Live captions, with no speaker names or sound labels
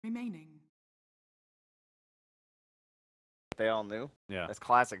remaining. They all knew. Yeah, that's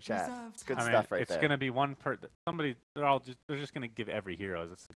classic chat. It's good stuff right it's there. It's gonna be one per somebody. They're just gonna give every hero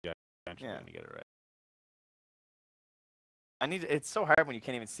as a suggestion. Eventually, gonna get it right. It's so hard when you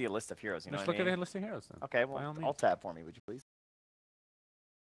can't even see a list of heroes. You know Just what I look mean? at a list of heroes then. Okay, well, alt tab for me, would you please?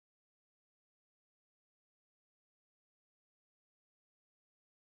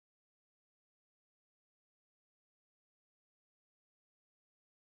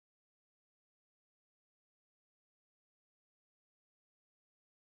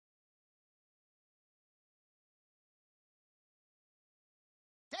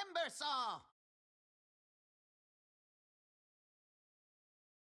 Timber saw.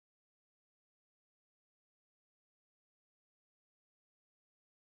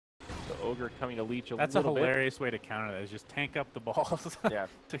 The ogre coming to leech a That's little bit. That's a hilarious way to counter that. Is just tank up the balls. Yeah,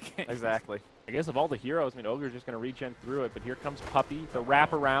 exactly. I guess of all the heroes, I mean, ogre's just going to regen through it, but here comes Puppey, the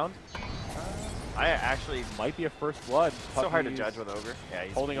wraparound. I actually might be a first blood. It's so hard to judge with ogre. Yeah,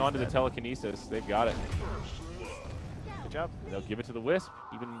 he's holding on to the telekinesis. They've got it. Good job. They'll give it to the Wisp.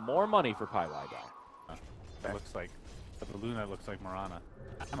 Even more money for Pyo No-a. It looks like, but the Luna looks like Morana.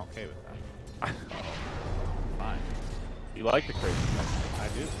 I'm okay with that. Fine. You like the crazy stuff? I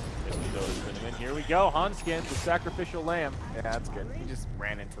do. Here we go. Hanskin, the sacrificial lamb. Yeah, that's good. He just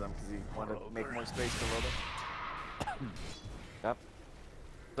ran into them because he wanted to make more space to load it. Yep.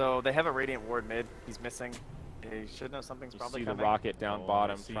 So they have a Radiant Ward mid. He's missing. He should know something's probably coming. See the rocket down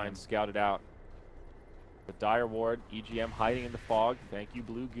bottom. Try and scout it out. The Dire Ward, EGM hiding in the fog. Thank you,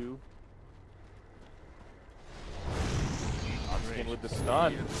 Blue Goo. Hanskin with the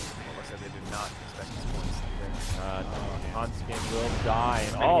stun. Looks like they did not expect his points. Hanskin will die.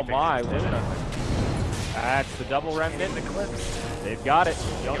 And oh my, that's the double remnant. They've got it.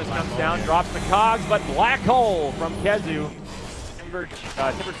 Jonas comes down, drops the cogs, but black hole from KheZu.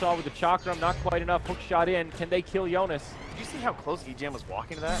 Timbersaw with the chakram, not quite enough. Hook shot in. Can they kill Jonas? Did you see how close EGM was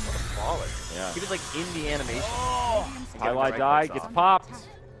walking to that? What a baller. Yeah. He was like in the animation. Highlight die gets popped.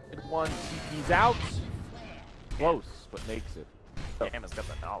 One TP's out. Close, but makes it. Damn has got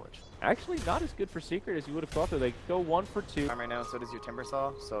the knowledge. Actually, not as good for Secret as you would have thought. Though they go 1 for 2. Right now, so does your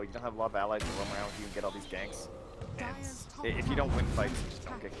Timbersaw. So you don't have a lot of allies to roam around with you and get all these ganks. And if you don't win fights, you just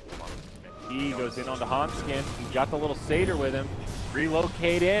don't get killed. He goes in onto Hanskin. He's got the little satyr with him.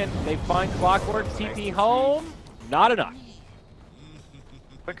 Relocate in. They find Clockwork. TP home. Not enough.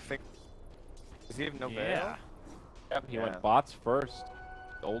 Quick fix. Does he have no veil? Yeah. Yep, he went bots first.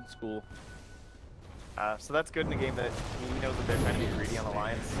 Old school. So that's good in a game that he knows that they're trying to be greedy on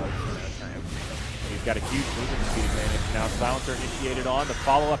Alliance. So he's got a huge movement speed advantage. Now Silencer initiated on. The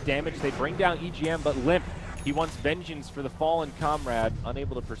follow-up damage. They bring down EGM, but limp. He wants vengeance for the fallen comrade.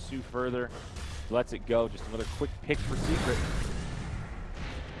 Unable to pursue further. Lets it go. Just another quick pick for Secret.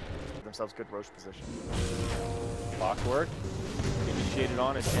 Give themselves good Roche position. Clockwork. Initiated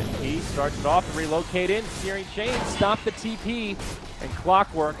on as NP. Starts it off. Relocate in. Searing Chain. Stop the TP. And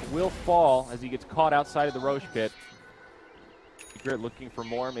Clockwork will fall as he gets caught outside of the Roche pit. Secret looking for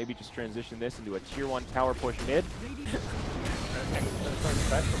more. Maybe just transition this into a tier 1 tower push mid.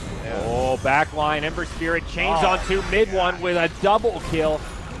 Oh, backline. Ember Spirit chains onto mid one with a double kill.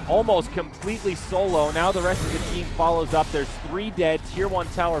 Almost completely solo. Now the rest of the team follows up. There's 3 dead. Tier 1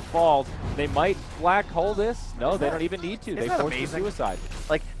 tower falls. They might black hole this. No, they don't even need to. They force the suicide.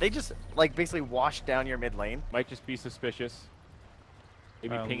 Like, they just, like, basically washed down your mid lane. Might just be suspicious.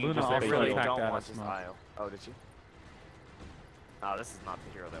 Maybe pinging Luna just I that really they don't want this IO. Oh, did you? Oh, this is not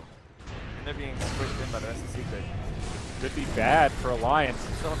the hero, though. And they're being squished in by the rest of the Secret. Could be bad for Alliance.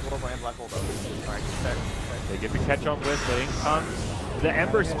 Still have Global and Black Hole, though. Alright, set. They get the catch on Wisp. In comes the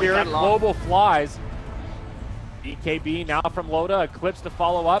Ember Spirit. Global flies. BKB now from Loda. Eclipse to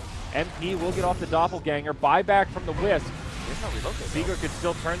follow up. MP will get off the Doppelganger. Buyback from the Wisp. Seeger could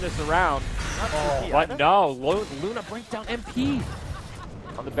still turn this around. But no, Luna brings down MP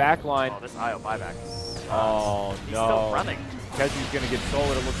on the back line. Oh, this IO buyback. Oh, He's no. still running. KheZu's going to get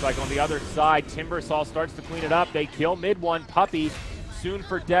soloed, it looks like, on the other side. Timbersaw starts to clean it up. They kill mid one. Puppey soon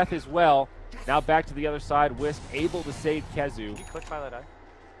for death as well. Now back to the other side. Wisp able to save KheZu. Did he click Violet Eye?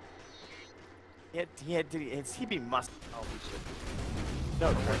 His TP must. Oh, he should.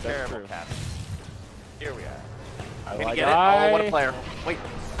 No, that's terrible true. catch. Here we are. Can he get it? Oh, what a player. Wait.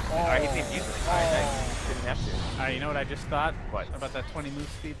 Alright, he's using it. Alright, nice. Didn't have to. Alright, you know what I just thought? What? About that 20 move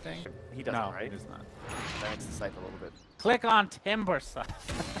speed thing? He doesn't, no, right? he does not. That makes the cycle a little bit. Click on Timbersaw.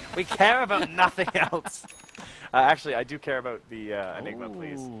 We care about nothing else. Actually, I do care about the Enigma,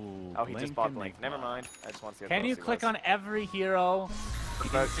 please. Oh, he just bought Blink. Never mind. I just want to see how Can you close he click was. on every hero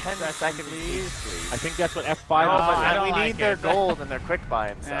About 10 seconds, please. I think that's what F5 No, is. but I don't we like need their it. gold and their quick buy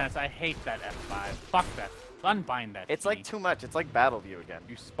and stuff. Yes, I hate that F5. Fuck that. Unbind that. It's like too much. It's like Battleview again.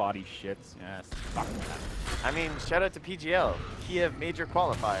 You spotty shits. Yes. Fuck that. I mean, shout out to PGL. Kiev major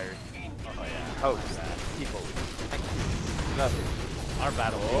qualifier. Oh yeah. Host. People. Thank you. Love it. Our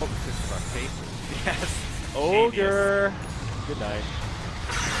battle. Oh, this is our faces. Yes. Ogre. Good night.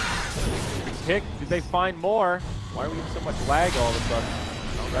 Pick. Did they find more? Why are we getting so much lag all of a sudden?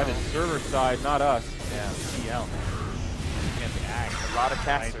 That is server side, not us. Yeah. TL. Get the axe. A lot of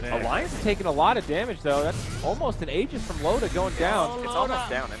casters. Right there. Alliance is taking a lot of damage though. That's almost an Aegis from Loda going down. It's almost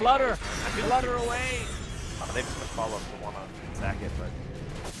down. Anyway. Flutter. I Flutter away. Oh, they just must follow up to want to sack it, but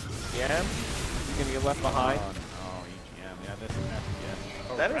Yeah. He's gonna get left behind. Oh, no, EGM. Yeah, this is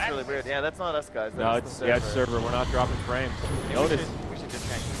FPS. that is really weird. Yeah, that's not us guys. No, That's it's the yeah, it's server. We're not dropping frames. Notice. We should just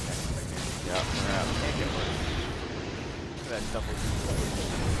change this. Yeah, perhaps. Can't get worse. Look at that double.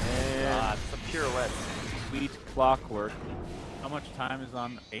 And Some pirouettes. sweet clockwork. How much time is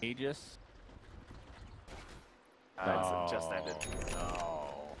on Aegis? It's just ended. No.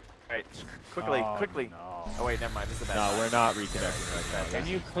 Alright, quickly, Oh, quickly. No. Oh wait, never mind. This is a bad No, time. we're not reconnecting right now. Can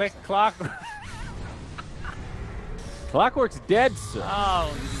you click clock? Clockwork's dead, sir.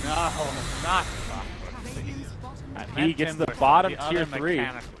 Oh no, not clockwork. He gets the bottom tier 3.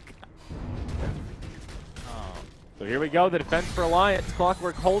 Oh. So here we go, the defense for Alliance.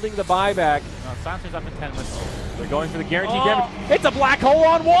 Clockwork holding the buyback. No, Sansa's up in 10 minutes. They're going for the guaranteed Oh. damage. It's a black hole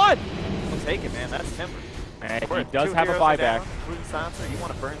on 1! We'll take it, man. That's timber. And We're he does two have a heroes are buyback. down, including Sansa. You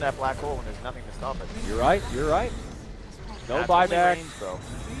want to burn that black hole when there's nothing to stop it. You're right, you're right. No That's only buyback range, though.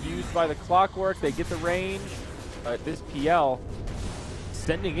 used by the Clockwork. They get the range. This PL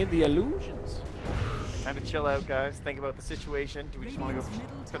sending in the illusions. Time to chill out, guys. Think about the situation. Do we just want to go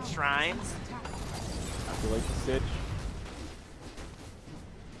for the shrines? Activate the Sitch.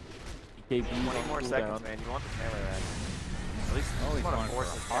 EKB 20 more cooldown. seconds, man. You want this melee rank. At least Oh, you he's want going to for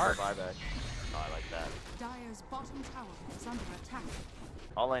force a this heart. timber buyback. Oh, I like that. Dire's bottom tower is under attack.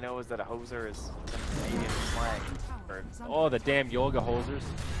 All I know is that a hoser is some Canadian slang. For, Oh, the damn yoga hosers.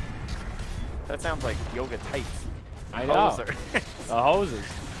 that sounds like yoga tights. I know. Hoser. The hoses.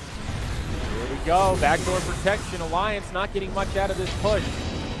 Here we go. Backdoor protection. Alliance not getting much out of this push.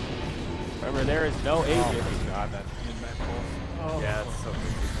 Remember, there is no Oh Aegis. my god, that midnight pulse. Yeah, it's so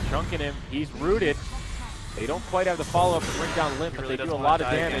good. Chunking him. He's rooted. They don't quite have the follow-up to bring down Limp, He but really they do doesn't a lot of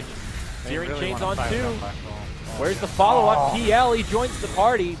wanna die damage. again. They Searing really Chains wanna on fight 2. that black hole. Oh, Where's the shit. follow-up? Oh. PL, he joins the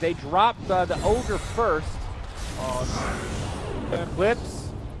party. They drop the Ogre first. Eclipse.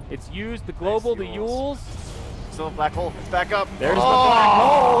 It's used. The Global, the Yules. Yules. Still a black hole. It's back up. There's the black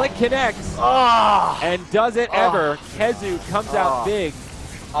hole. It connects. Oh! And does it ever. KheZu comes out Oh. big.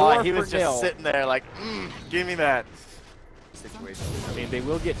 Oh, 4 he for was nil. just sitting there like, give me that. Situation. I mean, they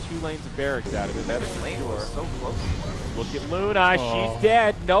will get 2 lanes of barracks out of it. That is for Lane sure. was so close. Look at Luna. Oh. She's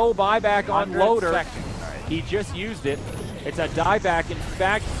dead. No buyback on 100 Loader. seconds. He just used it. It's a dieback. In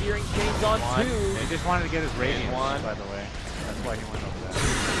fact, Searing Chains on 2. They just wanted to get his radiance, One. by the way. That's why he went over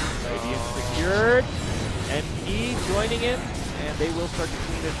that. Radiant secured. MP joining him. And they will start to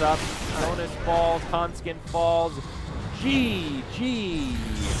clean this up. Jonas falls. Hanskin falls. GG.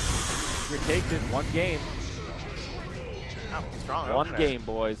 Takes it. 1 game. Oh, strong 1 opener. game,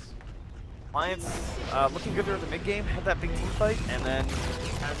 boys. Alliance looking good there at the mid game, had that big team fight, and then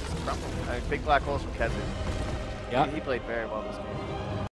kind of just crumbled. I mean, big black holes from KheZu. Yeah. He played very well this game.